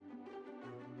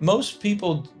most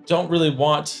people don't really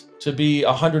want to be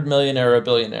 100 millionaire or a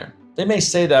billionaire. They may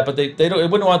say that, but they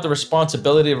wouldn't want the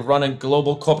responsibility of running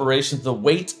global corporations, the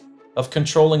weight of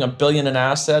controlling $1 billion in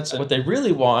assets. What they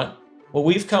really want, what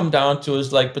we've come down to,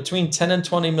 is like between 10 and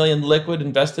 20 million liquid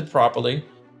invested properly,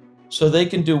 so they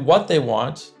can do what they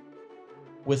want,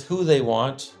 with who they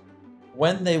want,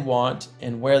 when they want,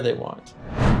 and where they want.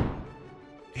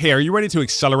 Hey, are you ready to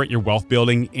accelerate your wealth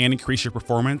building and increase your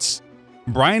performance?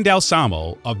 Brian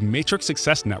Dalsamo of Matrix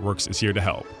Success Networks is here to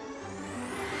help.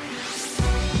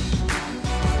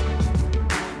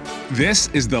 This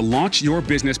is the Launch Your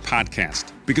Business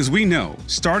podcast, because we know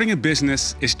starting a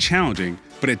business is challenging,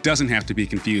 but it doesn't have to be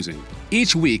confusing.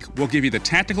 Each week, we'll give you the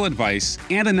tactical advice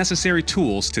and the necessary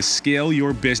tools to scale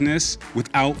your business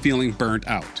without feeling burnt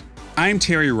out. I'm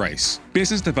Terry Rice,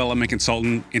 business development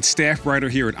consultant and staff writer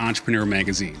here at Entrepreneurial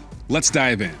magazine. Let's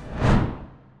dive in.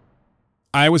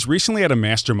 I was recently at a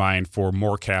mastermind for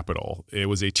More Capital. It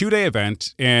was a 2-day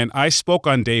event, and I spoke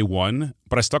on day one,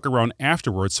 but I stuck around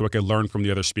afterwards so I could learn from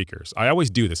the other speakers. I always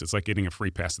do this. It's like getting a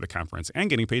free pass to the conference and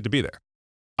getting paid to be there.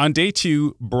 On day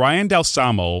two, Brian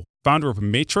Dalsamo, founder of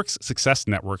Matrix Success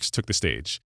Networks, took the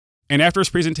stage. And after his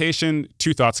presentation,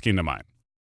 2 thoughts came to mind.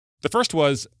 The first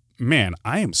was, man,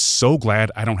 I am so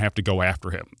glad I don't have to go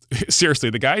after him. Seriously,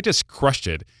 the guy just crushed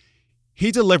it. He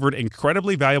delivered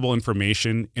incredibly valuable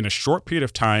information in a short period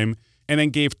of time and then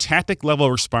gave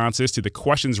tactic-level responses to the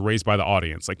questions raised by the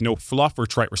audience, like no fluff or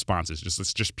trite responses,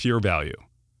 just pure value.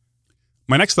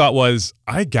 My next thought was,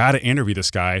 I gotta interview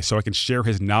this guy so I can share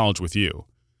his knowledge with you.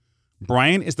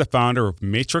 Brian is the founder of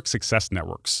Matrix Success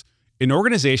Networks, an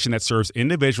organization that serves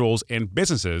individuals and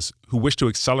businesses who wish to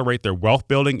accelerate their wealth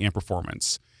building and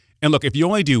performance. And look, if you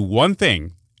only do one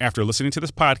thing after listening to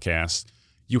this podcast,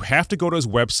 you have to go to his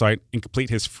website and complete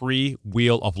his free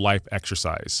Wheel of Life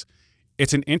exercise.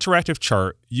 It's an interactive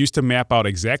chart used to map out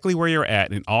exactly where you're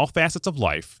at in all facets of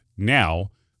life now,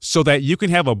 so that you can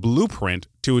have a blueprint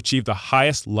to achieve the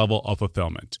highest level of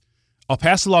fulfillment. I'll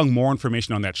pass along more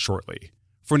information on that shortly.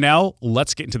 For now,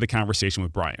 let's get into the conversation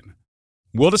with Brian.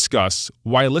 We'll discuss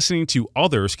why listening to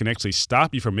others can actually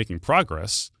stop you from making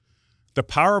progress, the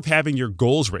power of having your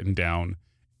goals written down,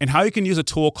 and how you can use a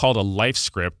tool called a life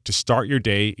script to start your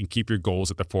day and keep your goals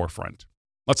at the forefront.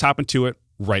 Let's hop into it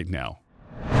right now.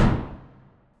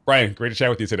 Brian, great to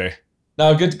chat with you today.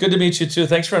 No, good to meet you too.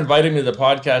 Thanks for inviting me to the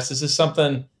podcast. This is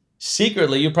something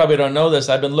secretly, you probably don't know this,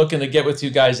 I've been looking to get with you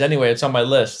guys anyway. It's on my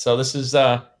list. So this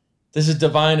is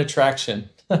divine attraction.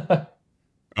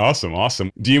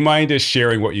 Awesome. Do you mind just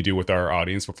sharing what you do with our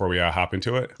audience before we hop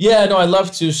into it? Yeah, no, I'd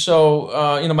love to. So,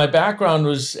 my background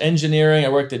was engineering. I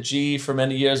worked at GE for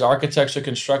many years, architecture,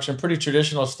 construction, pretty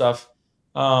traditional stuff.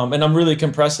 And I'm really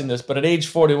compressing this. But at age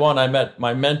 41, I met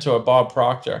my mentor, Bob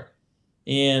Proctor.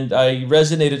 And I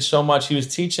resonated so much. He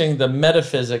was teaching the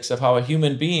metaphysics of how a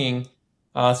human being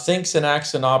thinks and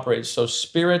acts and operates. So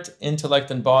spirit,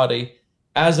 intellect, and body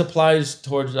as applies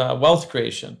towards wealth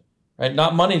creation. Right?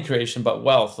 Not money creation, but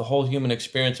wealth, the whole human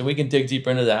experience. And we can dig deeper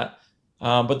into that.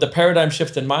 But the paradigm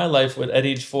shift in my life at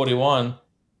age 41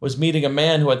 was meeting a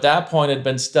man who at that point had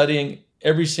been studying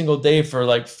every single day for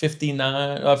like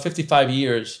 55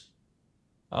 years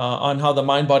on how the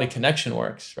mind-body connection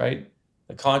works, right?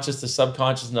 The conscious, the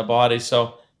subconscious, and the body.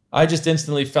 So I just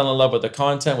instantly fell in love with the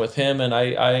content with him. And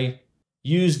I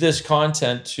used this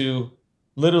content to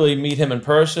literally meet him in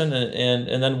person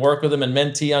and then work with him and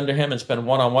mentee under him and spend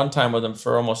one-on-one time with him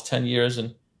for almost 10 years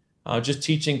and just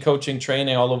teaching, coaching,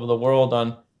 training all over the world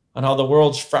on how the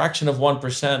world's fraction of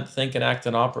 1% think and act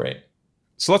and operate.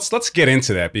 So let's get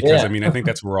into that because, I think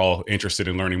that's what we're all interested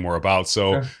in learning more about.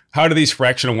 So How do these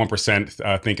fraction of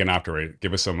 1% think and operate?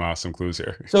 Give us some clues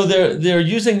here. So they're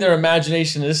using their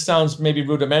imagination. This sounds maybe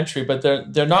rudimentary, but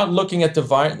they're not looking at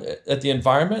the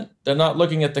environment. They're not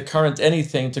looking at the current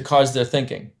anything to cause their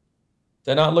thinking.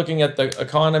 They're not looking at the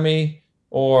economy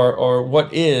or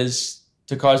what is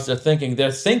to cause their thinking.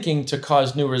 They're thinking to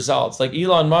cause new results. Like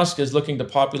Elon Musk is looking to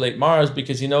populate Mars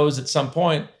because he knows at some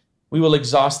point we will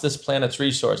exhaust this planet's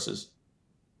resources,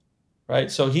 right?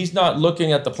 So he's not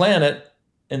looking at the planet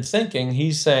and thinking,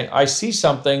 he's saying, I see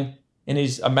something, and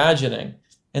he's imagining.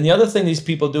 And the other thing these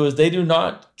people do is they do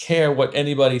not care what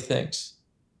anybody thinks.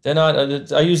 They're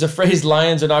not, I use the phrase,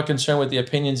 lions are not concerned with the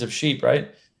opinions of sheep, right?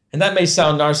 And that may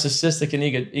sound narcissistic and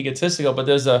egotistical, but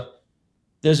there's a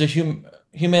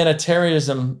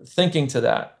humanitarianism thinking to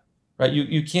that, right?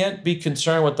 You can't be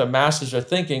concerned what the masses are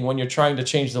thinking when you're trying to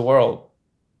change the world.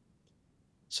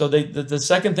 So the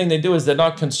second thing they do is they're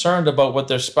not concerned about what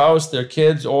their spouse, their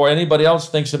kids, or anybody else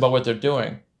thinks about what they're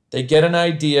doing. They get an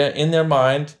idea in their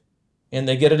mind and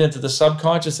they get it into the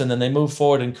subconscious and then they move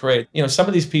forward and create. Some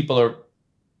of these people are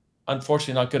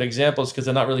unfortunately not good examples because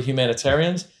they're not really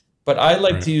humanitarians, but I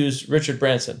like Right. to use Richard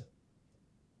Branson.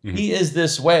 Hmm. He is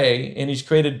this way, and he's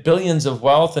created billions of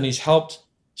wealth, and he's helped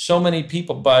so many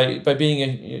people by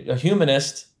being a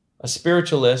humanist, a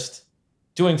spiritualist,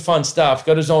 doing fun stuff.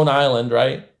 Got his own island,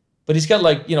 right? But he's got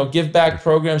like give back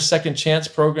programs, second chance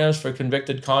programs for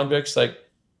convicted convicts. Like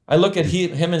I look at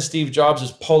him and Steve Jobs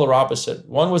as polar opposite.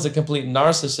 One was a complete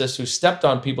narcissist who stepped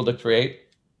on people to create,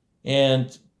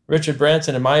 and Richard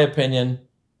Branson, in my opinion,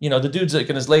 the dude's like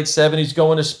in his late 70s,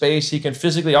 going to space. He can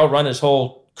physically outrun his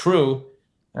whole crew.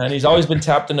 And he's always been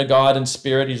tapped into God and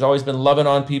spirit. He's always been loving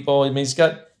on people. I mean, he's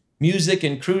got music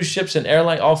and cruise ships and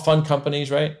airline, all fun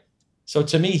companies, right? So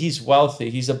to me, he's wealthy.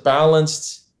 He's a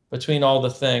balanced between all the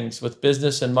things with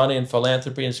business and money and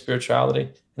philanthropy and spirituality.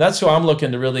 And that's who I'm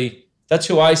looking to really, that's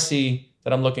who I see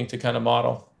that I'm looking to kind of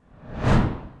model.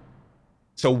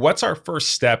 So what's our first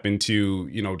step into,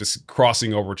 just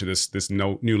crossing over to this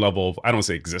new level of, I don't want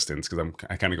to say existence because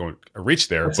I kind of going to reach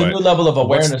there, It's a but new level of what's,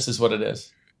 awareness is what it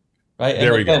is. Right. And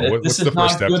there we go. again, this What's is the first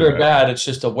not step good to or that? bad. It's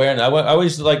just awareness. I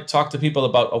always like talk to people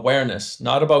about awareness,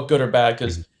 not about good or bad.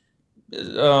 Because,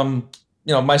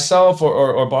 myself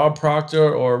or Bob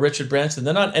Proctor or Richard Branson,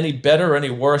 they're not any better or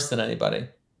any worse than anybody.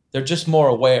 They're just more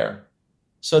aware.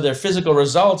 So their physical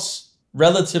results,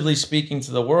 relatively speaking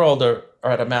to the world, are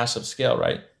at a massive scale,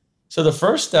 right? So the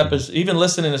first step is even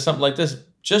listening to something like this,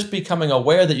 just becoming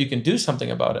aware that you can do something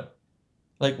about it.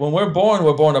 Like when we're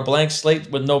born a blank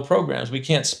slate with no programs. We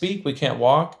can't speak, we can't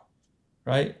walk,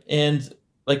 right? And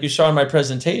like you saw in my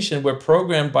presentation, we're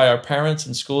programmed by our parents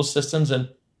and school systems. And,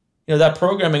 that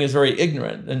programming is very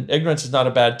ignorant. And ignorance is not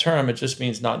a bad term. It just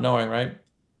means not knowing, right?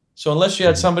 So unless you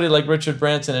had somebody like Richard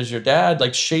Branson as your dad,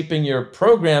 like shaping your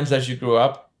programs as you grew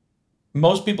up,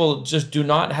 most people just do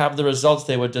not have the results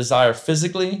they would desire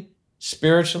physically,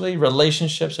 spiritually,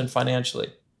 relationships, and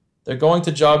financially. They're going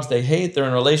to jobs they hate. They're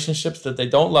in relationships that they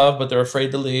don't love, but they're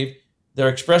afraid to leave. They're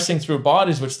expressing through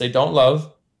bodies which they don't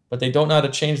love, but they don't know how to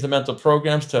change the mental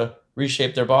programs to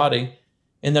reshape their body.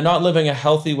 And they're not living a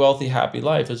healthy, wealthy, happy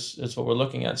life is what we're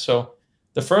looking at. So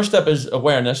the first step is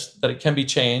awareness that it can be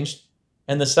changed.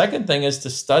 And the second thing is to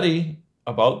study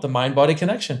about the mind-body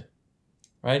connection,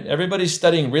 right? Everybody's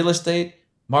studying real estate,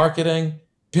 marketing,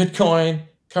 Bitcoin,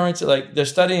 currency. Like they're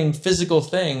studying physical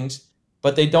things,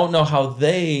 but they don't know how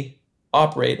they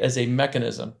operate as a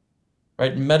mechanism,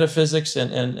 right? Metaphysics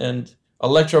and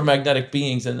electromagnetic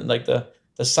beings and like the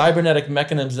cybernetic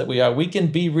mechanisms that we are, we can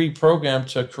be reprogrammed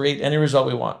to create any result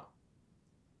we want.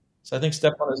 So I think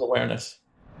step one is awareness.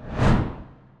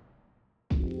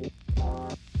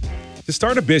 To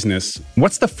start a business,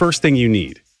 what's the first thing you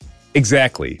need?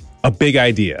 Exactly, a big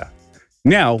idea.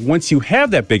 Now, once you have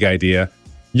that big idea,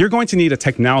 you're going to need a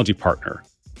technology partner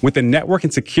with the network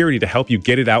and security to help you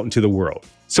get it out into the world.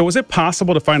 So is it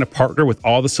possible to find a partner with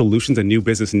all the solutions a new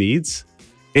business needs?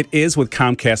 It is with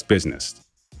Comcast Business.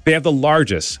 They have the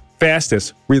largest,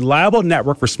 fastest, reliable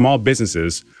network for small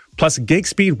businesses, plus gig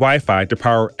speed Wi-Fi to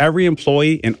power every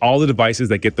employee and all the devices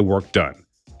that get the work done.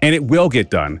 And it will get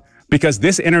done because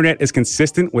this internet is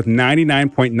consistent with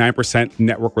 99.9%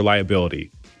 network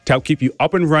reliability to help keep you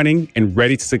up and running and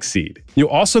ready to succeed. You'll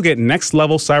also get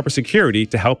next-level cybersecurity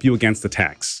to help you against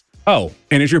attacks. Oh,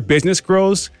 and as your business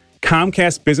grows,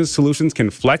 Comcast Business Solutions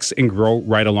can flex and grow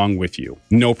right along with you.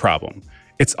 No problem.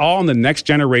 It's all on the next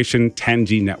generation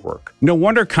 10G network. No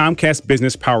wonder Comcast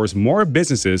Business powers more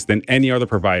businesses than any other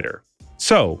provider.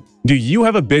 So, do you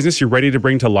have a business you're ready to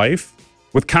bring to life?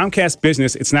 With Comcast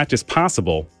Business, it's not just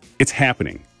possible, it's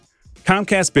happening.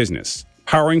 Comcast Business,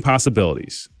 powering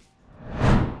possibilities.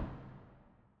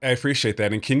 I appreciate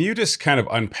that. And can you just kind of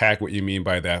unpack what you mean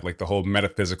by that? Like the whole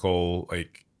metaphysical,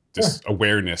 like just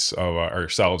awareness of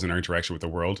ourselves and our interaction with the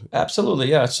world? Absolutely,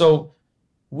 yeah. So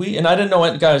and I didn't know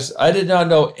it, guys, I did not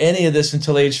know any of this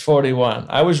until age 41.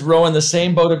 I was rowing the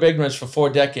same boat of ignorance for 4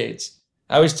 decades.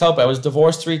 I always tell people I was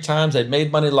divorced 3 times. I'd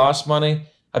made money, lost money.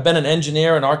 I've been an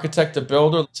engineer, an architect, a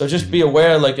builder. So just be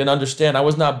aware, like, and understand, I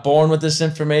was not born with this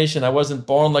information. I wasn't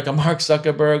born like a Mark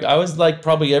Zuckerberg. I was like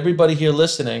probably everybody here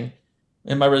listening,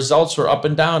 and my results were up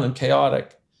and down and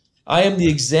chaotic. I am the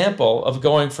example of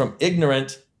going from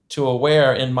ignorant to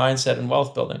aware in mindset and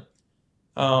wealth building.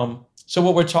 So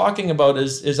what we're talking about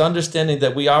is understanding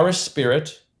that we are a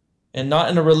spirit and not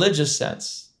in a religious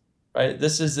sense, right?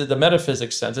 This is the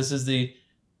metaphysics sense. This is the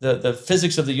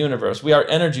physics of the universe. We are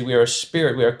energy, we are a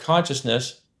spirit, we are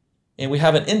consciousness, and we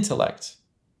have an intellect,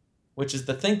 which is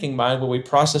the thinking mind where we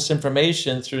process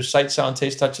information through sight, sound,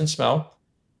 taste, touch, and smell,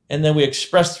 and then we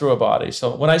express through a body.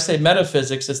 So when I say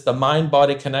metaphysics, it's the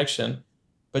mind-body connection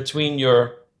between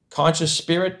your conscious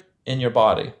spirit and your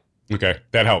body. Okay,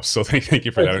 that helps. So thank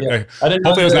you for that. Yeah, I didn't know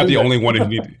Hopefully, I was not the only one who that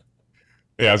needed.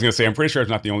 Yeah, I was going to say, I'm pretty sure I'm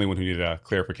not the only one who needed a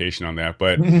clarification on that.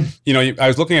 But, either. I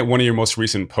was looking at one of your most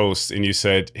recent posts and you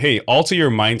said, hey, alter your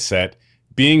mindset.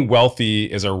 Being wealthy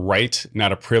is a right,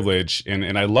 not a privilege.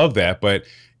 And I love that. But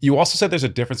you also said there's a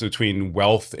difference between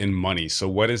wealth and money. So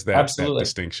what is that Absolutely.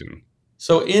 distinction?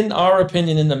 So, in our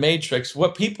opinion, in the Matrix,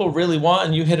 what people really want,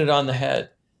 and you hit it on the head,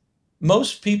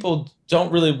 most people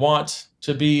don't really want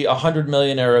to be a 100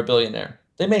 millionaire or a billionaire.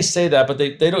 They may say that, but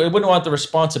they wouldn't want the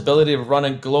responsibility of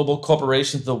running global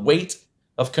corporations, the weight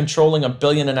of controlling 1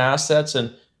 billion in assets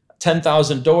and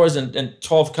 10,000 doors and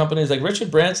 12 companies. Like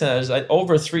Richard Branson has like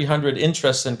over 300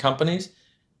 interests in companies.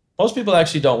 Most people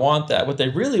actually don't want that. What they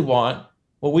really want,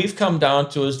 what we've come down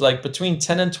to, is like between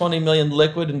 10 and 20 million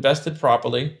liquid invested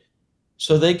properly,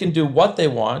 so they can do what they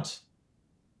want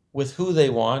with who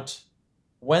they want,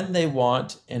 when they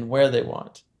want, and where they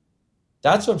want.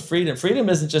 That's what freedom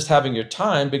isn't just having your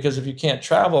time, because if you can't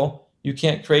travel, you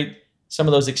can't create some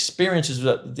of those experiences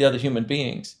with the other human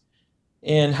beings.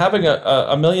 And having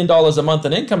 $1 million a month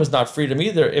in income is not freedom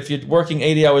either. If you're working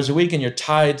 80 hours a week and you're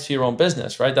tied to your own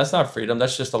business, right? That's not freedom.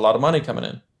 That's just a lot of money coming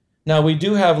in. Now, we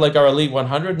do have like our Elite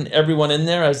 100, and everyone in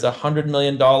there has the $100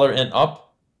 million and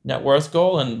up net worth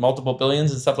goal and multiple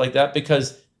billions and stuff like that,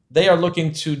 because they are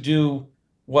looking to do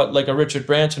what, like a Richard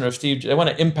Branson or Steve, they want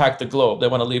to impact the globe. They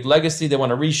want to leave legacy. They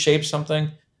want to reshape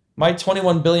something. My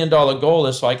 $21 billion goal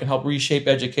is so I can help reshape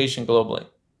education globally.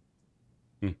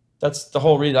 That's the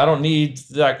whole reason. I don't need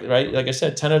that, right? Like I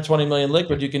said, 10 or 20 million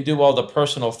liquid, you can do all the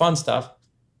personal fun stuff,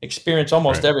 experience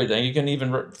almost Right. everything. You can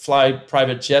even fly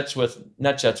private jets with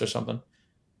NetJets or something.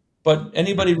 But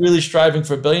anybody really striving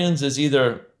for billions is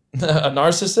either a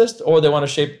narcissist or they want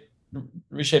to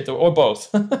reshape or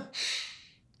both.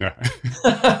 Yeah.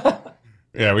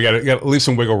 Yeah, we got to leave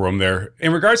some wiggle room there.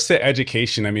 In regards to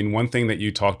education, I mean, one thing that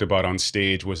you talked about on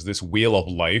stage was this wheel of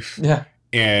life. Yeah.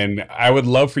 And I would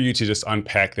love for you to just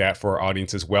unpack that for our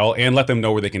audience as well and let them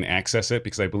know where they can access it,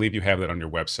 because I believe you have that on your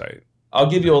website. I'll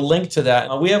give you a link to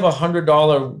that. We have a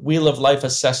 $100 Wheel of Life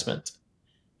assessment,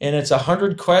 and it's a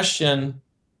 100-question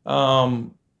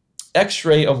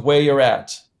X-ray of where you're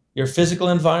at, your physical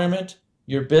environment,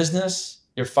 your business,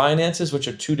 your finances, which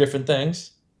are two different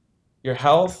things, your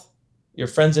health, your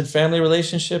friends and family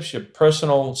relationships, your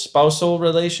personal spousal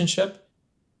relationship,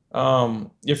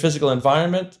 your physical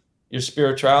environment, your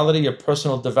spirituality, your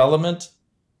personal development,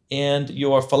 and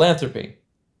your philanthropy.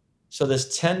 So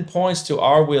there's 10 points to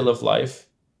our wheel of life,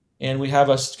 and we have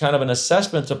a kind of an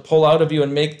assessment to pull out of you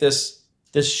and make this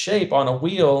shape on a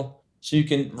wheel, so you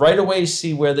can right away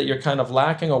see where that you're kind of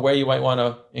lacking or where you might want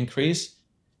to increase.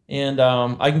 And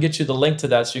I can get you the link to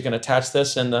that so you can attach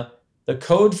this. And the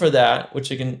code for that,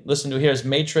 which you can listen to here, is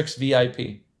Matrix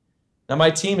VIP. Now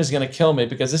my team is going to kill me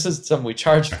because this is something we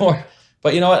charge for.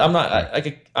 But you know what? I'm not.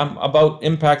 I'm about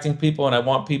impacting people, and I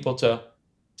want people to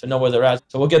know where they're at.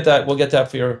 So we'll get that. We'll get that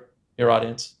for your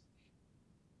audience.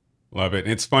 Love it.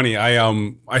 It's funny. I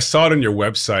saw it on your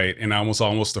website and I was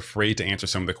almost afraid to answer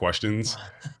some of the questions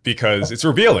because it's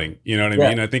revealing. You know what I Yeah.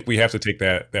 mean? I think we have to take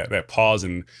that pause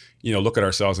and look at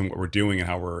ourselves and what we're doing and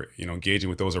how we're engaging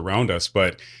with those around us.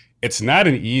 But it's not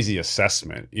an easy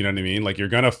assessment. You know what I mean? Like, you're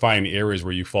gonna find areas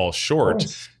where you fall short,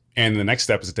 and the next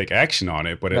step is to take action on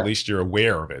it. But at least you're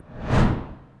aware of it.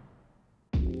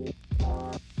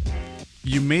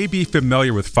 You may be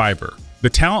familiar with Fiverr, the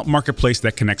talent marketplace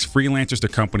that connects freelancers to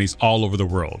companies all over the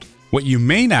world. What you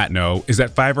may not know is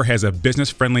that Fiverr has a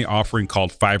business-friendly offering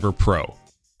called Fiverr Pro.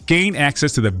 Gain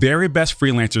access to the very best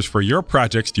freelancers for your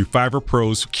projects through Fiverr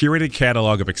Pro's curated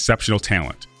catalog of exceptional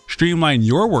talent. Streamline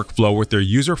your workflow with their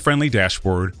user-friendly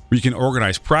dashboard where you can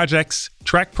organize projects,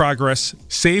 track progress,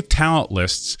 save talent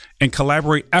lists, and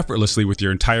collaborate effortlessly with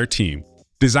your entire team.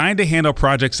 Designed to handle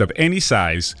projects of any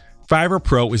size, Fiverr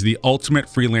Pro is the ultimate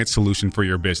freelance solution for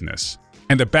your business.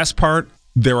 And the best part,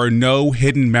 there are no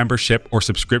hidden membership or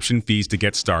subscription fees to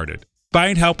get started.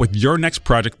 Find help with your next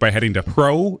project by heading to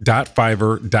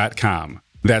pro.fiverr.com.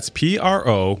 That's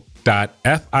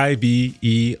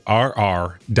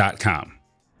pro.fiverr.com.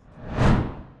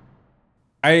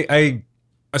 I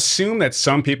assume that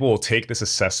some people will take this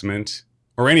assessment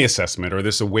or any assessment or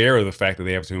this aware of the fact that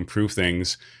they have to improve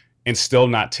things and still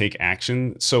not take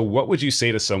action. So what would you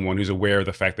say to someone who's aware of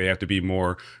the fact they have to be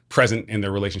more present in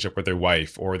their relationship with their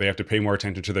wife, or they have to pay more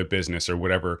attention to their business or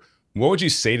whatever? What would you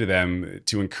say to them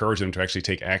to encourage them to actually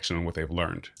take action on what they've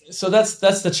learned? So that's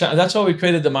the challenge. That's why we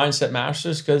created the Mindset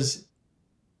Masters, because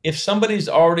if somebody's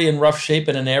already in rough shape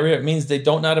in an area, it means they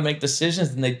don't know how to make decisions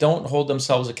and they don't hold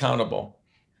themselves accountable.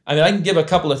 I mean, I can give a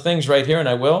couple of things right here, and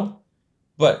I will,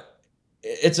 but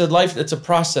it's a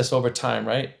process over time,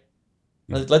 right?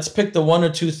 Mm. Let's pick the one or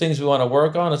two things we want to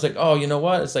work on. It's like, oh, you know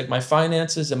what? It's like my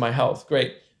finances and my health.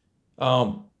 Great.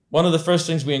 One of the first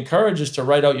things we encourage is to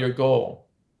write out your goal.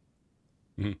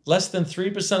 Mm. Less than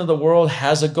 3% of the world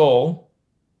has a goal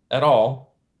at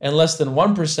all, and less than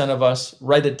 1% of us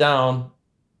write it down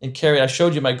and carry. I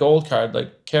showed you my goal card,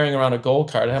 like carrying around a goal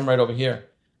card. I have them right over here.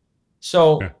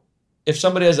 So Yeah. if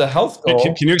somebody has a health goal,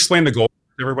 Can you explain the goal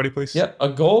to everybody, please? yep, a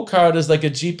goal card is like a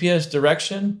GPS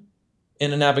direction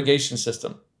in a navigation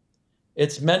system.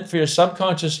 It's meant for your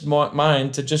subconscious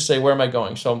mind to just say, where am I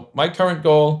going? So my current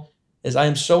goal is I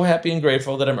am so happy and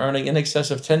grateful that I'm earning in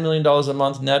excess of $10 million a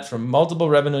month net from multiple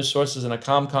revenue sources in a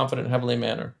calm, confident, and heavenly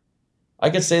manner. I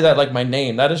could say that like my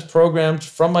name. That is programmed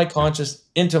from my conscious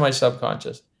into my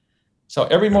subconscious. So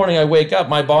every morning I wake up,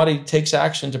 my body takes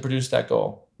action to produce that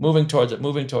goal, moving towards it,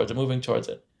 moving towards it, moving towards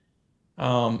it.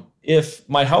 If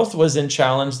my health was in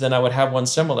challenge, then I would have one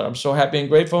similar. I'm so happy and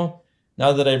grateful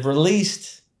now that I've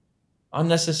released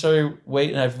unnecessary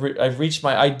weight and I've reached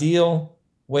my ideal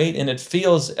weight and it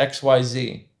feels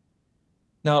XYZ.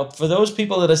 Now, for those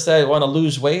people that say I want to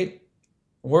lose weight,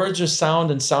 words are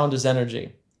sound and sound is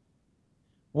energy.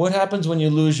 What happens when you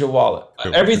lose your wallet?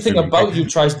 Everything about you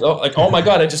tries to, like, oh my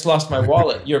God, I just lost my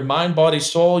wallet. Your mind, body,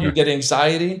 soul, you get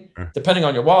anxiety, depending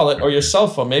on your wallet or your cell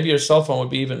phone. Maybe your cell phone would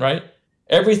be even, right?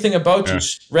 Everything about you,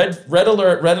 red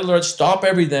alert, stop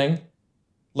everything.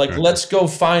 Like, let's go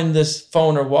find this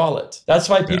phone or wallet. That's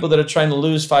why people that are trying to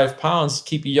lose 5 pounds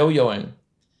keep yo-yoing.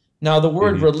 Now, the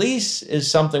word release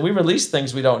is something, we release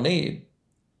things we don't need.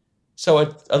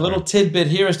 So a little tidbit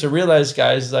here is to realize,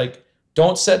 guys, like,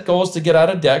 don't set goals to get out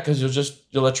of debt because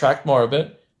you'll attract more of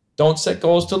it. Don't set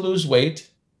goals to lose weight.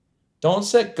 Don't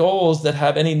set goals that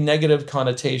have any negative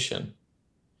connotation,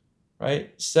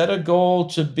 right? Set a goal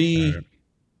to be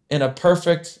in a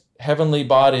perfect heavenly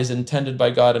body as intended by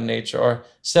God and nature, or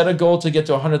set a goal to get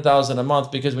to 100,000 a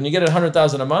month, because when you get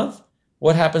 100,000 a month,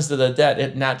 what happens to the debt?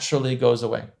 It naturally goes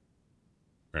away.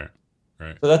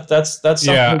 Right. So that's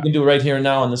something we can do right here and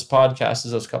now on this podcast,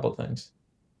 is those couple of things.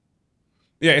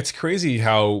 Yeah, it's crazy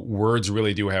how words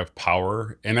really do have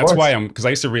power. And that's why because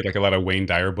I used to read like a lot of Wayne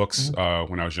Dyer books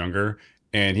when I was younger.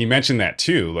 And he mentioned that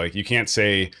too. Like, you can't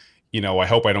say, I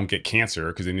hope I don't get cancer,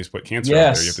 because then you just put cancer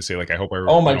out there. You have to say, like, I hope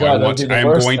oh my God, I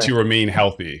am going to remain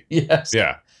healthy. Yes.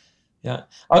 Yeah. Yeah.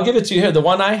 I'll give it to you here. The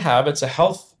one I have, it's a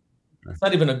health, it's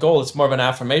not even a goal. It's more of an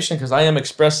affirmation, because I am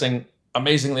expressing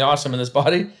amazingly awesome in this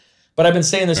body. But I've been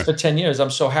saying this for 10 years.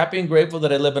 I'm so happy and grateful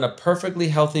that I live in a perfectly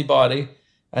healthy body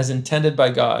as intended by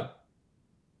God.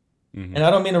 And I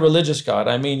don't mean a religious God.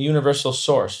 I mean universal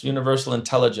source, universal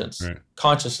intelligence,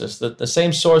 consciousness, the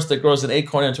same source that grows an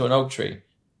acorn into an oak tree.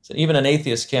 So even an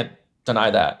atheist can't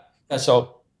deny that. And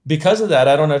so because of that,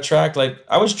 I don't attract, like,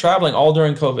 I was traveling all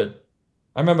during COVID.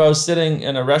 I remember I was sitting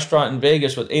in a restaurant in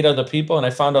Vegas with 8 other people, and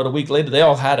I found out a week later they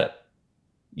all had it.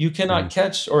 You cannot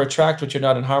catch or attract what you're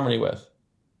not in harmony with.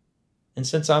 And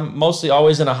since I'm mostly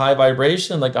always in a high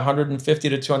vibration, like 150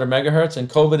 to 200 megahertz, and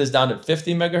COVID is down at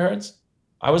 50 megahertz,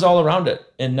 I was all around it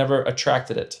and never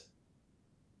attracted it.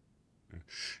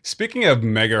 Speaking of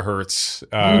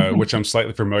megahertz, which I'm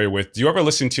slightly familiar with, do you ever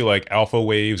listen to like alpha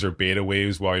waves or beta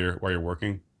waves while you're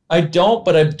working? I don't,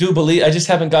 but I do believe, I just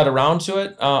haven't got around to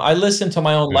it. I listen to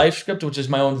my own life script, which is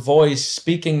my own voice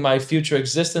speaking my future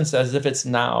existence as if it's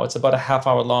now. It's about a half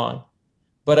hour long.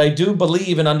 But I do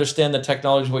believe and understand the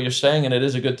technology, what you're saying, and it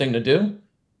is a good thing to do.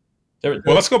 Well,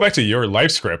 let's go back to your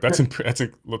life script. I don't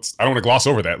want to gloss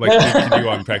over that. Like, can you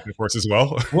unpack it for us as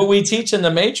well? What we teach in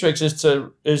the Matrix is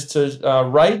to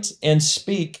write and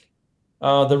speak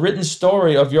the written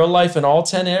story of your life in all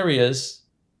 10 areas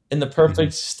in the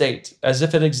perfect state, as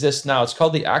if it exists now. It's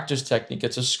called the actor's technique.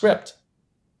 It's a script,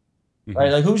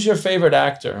 right? Like, who's your favorite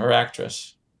actor or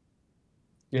actress?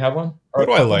 Do you have one? Who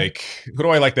do I like? Who do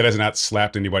I like that has not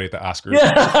slapped anybody at the Oscars?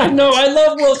 Yeah, I know. I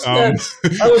love Will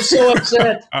Smith. I was so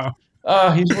upset.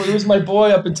 He was my boy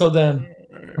up until then.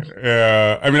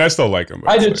 Yeah, I mean, I still like him.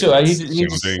 I do too. His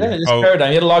paradigm.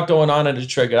 He had a lot going on in the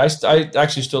trigger. I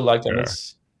actually still like him.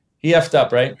 He effed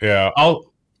up, right? Yeah,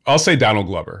 I'll say Donald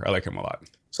Glover. I like him a lot.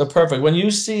 So perfect. When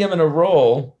you see him in a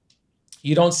role,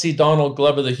 you don't see Donald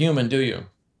Glover the human, do you?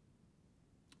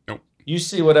 Nope. You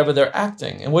see whatever they're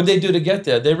acting. And what they do to get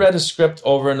there, they read a script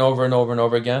over and over and over and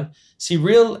over again. See,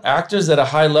 real actors at a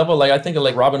high level, like I think of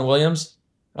like Robin Williams,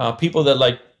 people that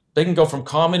like, they can go from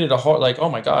comedy to horror, like, oh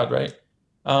my God, right?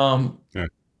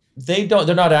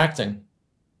 They're not acting.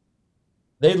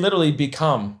 They literally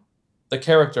become the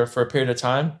character for a period of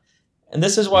time. And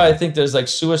this is why I think there's like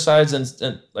suicides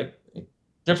and like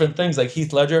different things like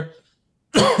Heath Ledger.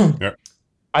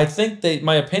 I think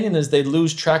my opinion is they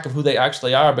lose track of who they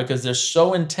actually are because they're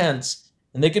so intense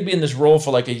And they could be in this role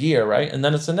for like a year, right? And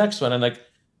then it's the next one. And like,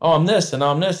 oh, I'm this and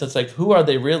I'm this. It's like, who are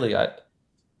they really?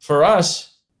 For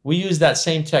us, we use that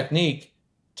same technique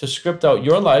to script out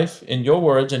your life in your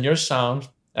words and your sound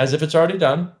as if it's already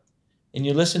done. And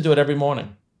you listen to it every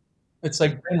morning. It's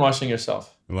like brainwashing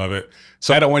yourself. I love it.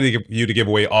 So I don't want you to give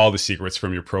away all the secrets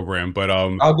from your program, but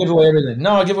I'll give away everything.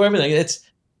 No, I'll give away everything.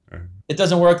 It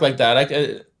doesn't work like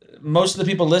that. Most of the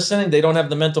people listening, they don't have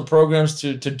the mental programs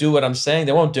to do what I'm saying.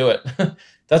 They won't do it.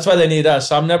 That's why they need us.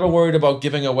 So I'm never worried about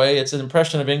giving away. It's an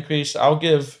impression of increase. I'll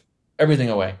give everything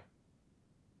away.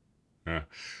 Yeah.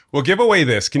 Well, give away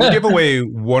this. Can you give away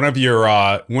one of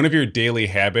your daily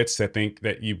habits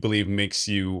that you believe makes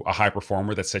you a high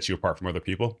performer that sets you apart from other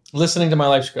people? Listening to my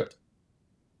life script,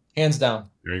 hands down.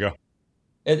 There you go.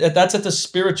 That's at the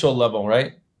spiritual level,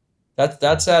 right?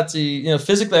 That's at the,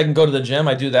 physically I can go to the gym.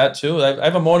 I do that too. I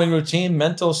have a morning routine,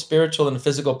 mental, spiritual, and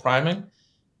physical priming.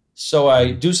 So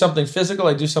I do something physical,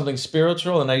 I do something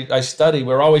spiritual, and I study.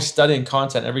 We're always studying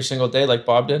content every single day like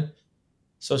Bob did.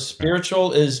 So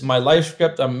spiritual is my life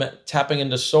script. I'm tapping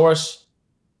into source,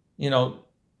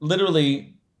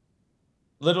 literally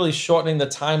shortening the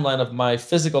timeline of my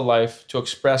physical life to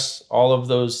express all of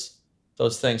those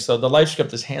things. So the life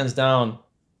script is hands down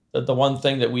the one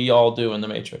thing that we all do in the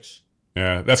Matrix.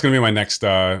 Yeah, that's going to be my next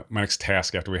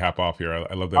task after we hop off here.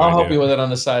 I love that I'll idea. help you with it on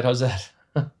the side. How's that?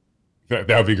 That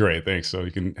would be great. Thanks. So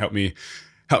you can help me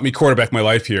quarterback my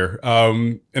life here.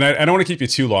 And I don't want to keep you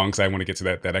too long because I want to get to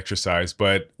that exercise.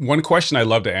 But one question I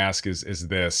love to ask is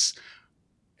this,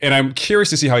 and I'm curious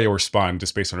to see how you'll respond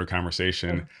just based on our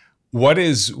conversation. Sure. What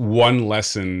is one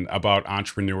lesson about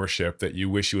entrepreneurship that you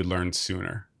wish you had learned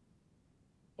sooner?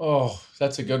 Oh,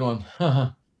 that's a good one.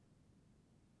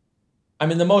 I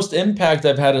mean, the most impact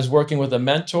I've had is working with a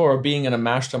mentor or being in a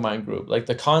mastermind group. Like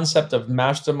the concept of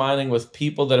masterminding with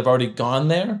people that have already gone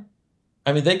there.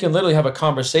 I mean, they can literally have a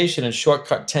conversation and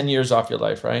shortcut 10 years off your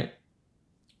life, right?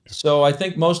 So I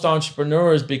think most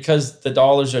entrepreneurs, because the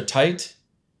dollars are tight,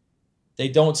 they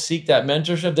don't seek that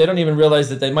mentorship. They don't even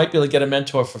realize that they might be able to get a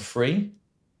mentor for free.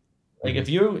 Like if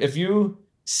you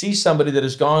see somebody that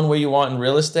has gone where you want in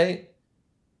real estate,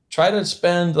 try to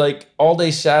spend like all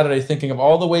day Saturday thinking of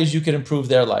all the ways you can improve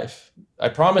their life. I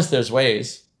promise there's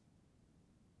ways.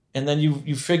 And then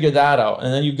you figure that out.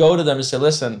 And then you go to them and say,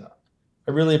 listen,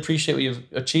 I really appreciate what you've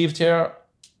achieved here.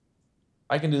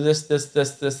 I can do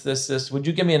this. Would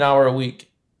you give me an hour a week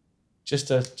just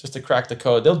to crack the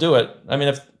code? They'll do it. I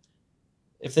mean,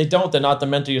 if they don't, they're not the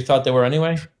mentor you thought they were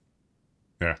anyway.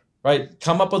 Yeah. Right?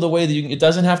 Come up with a way that it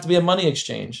doesn't have to be a money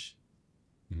exchange.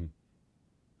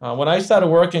 When I started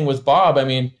working with Bob, I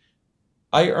mean,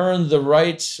 I earned the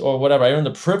rights or whatever. I earned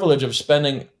the privilege of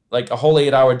spending like a whole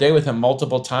 8-hour day with him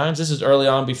multiple times. This is early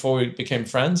on before we became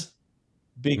friends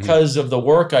because of the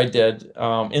work I did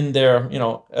in there,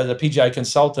 as a PGI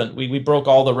consultant. We broke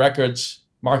all the records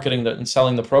marketing and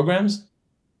selling the programs.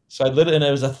 So and it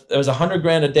was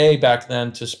 $100,000 a day back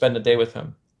then to spend a day with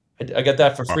him. I got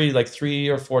that for free like 3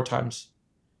 or 4 times.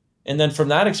 And then from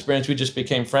that experience, we just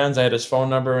became friends. I had his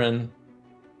phone number and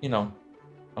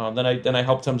then I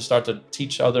helped him start to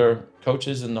teach other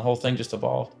coaches, and the whole thing just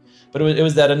evolved. But it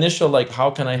was that initial like,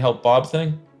 how can I help Bob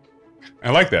thing?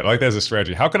 I like that. I like that as a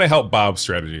strategy. How can I help Bob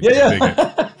strategy?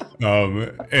 Yeah.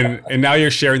 And now you're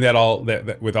sharing that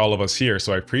with all of us here,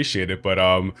 so I appreciate it. But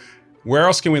where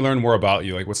else can we learn more about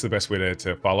you? Like, what's the best way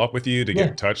to follow up with you, to get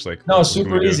in touch? Like, no,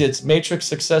 super easy. It's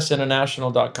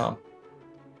matrixsuccessinternational.com.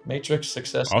 Matrix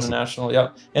Success Awesome. International. Yeah.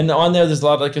 And on there, there's a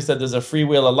lot, like I said, there's a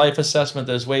freewheeler life assessment.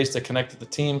 There's ways to connect with the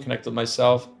team, connect with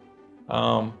myself.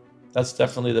 That's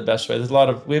definitely the best way. There's a lot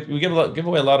of, we give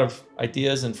away a lot of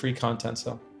ideas and free content.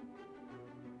 So.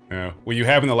 Yeah. Well, you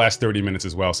have in the last 30 minutes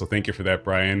as well. So thank you for that,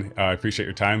 Brian. I appreciate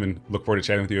your time and look forward to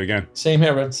chatting with you again. Same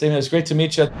here, man. Same here. It's great to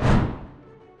meet you.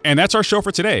 And that's our show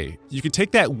for today. You can take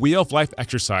that Wheel of Life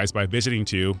exercise by visiting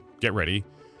get ready,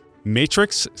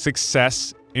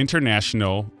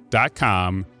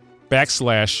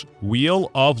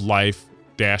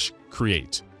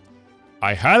 matrixsuccessinternational.com/wheel-of-life-create.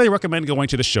 I highly recommend going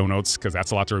to the show notes because that's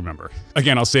a lot to remember.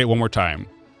 Again, I'll say it one more time.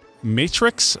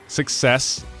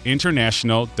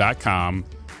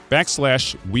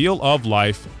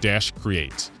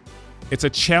 matrixsuccessinternational.com/wheel-of-life-create. It's a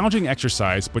challenging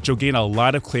exercise, but you'll gain a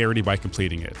lot of clarity by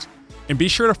completing it. And be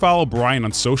sure to follow Brian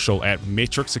on social at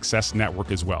Matrix Success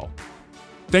Network as well.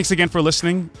 Thanks again for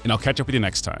listening, and I'll catch up with you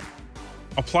next time.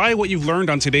 Apply what you've learned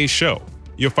on today's show.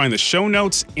 You'll find the show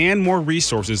notes and more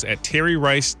resources at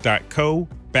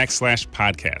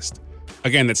terryrice.co/podcast.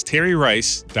 Again, that's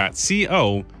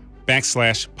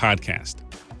terryrice.co/podcast.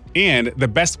 And the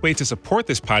best way to support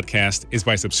this podcast is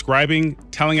by subscribing,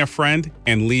 telling a friend,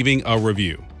 and leaving a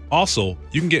review. Also,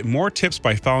 you can get more tips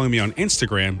by following me on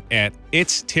Instagram at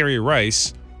It's Terry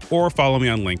Rice or follow me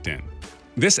on LinkedIn.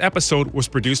 This episode was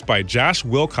produced by Josh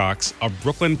Wilcox of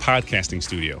Brooklyn Podcasting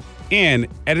Studio and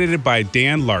edited by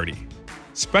Dan Lardy.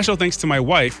 Special thanks to my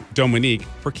wife, Dominique,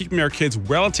 for keeping our kids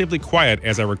relatively quiet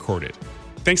as I recorded.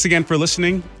 Thanks again for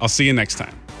listening. I'll see you next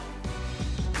time.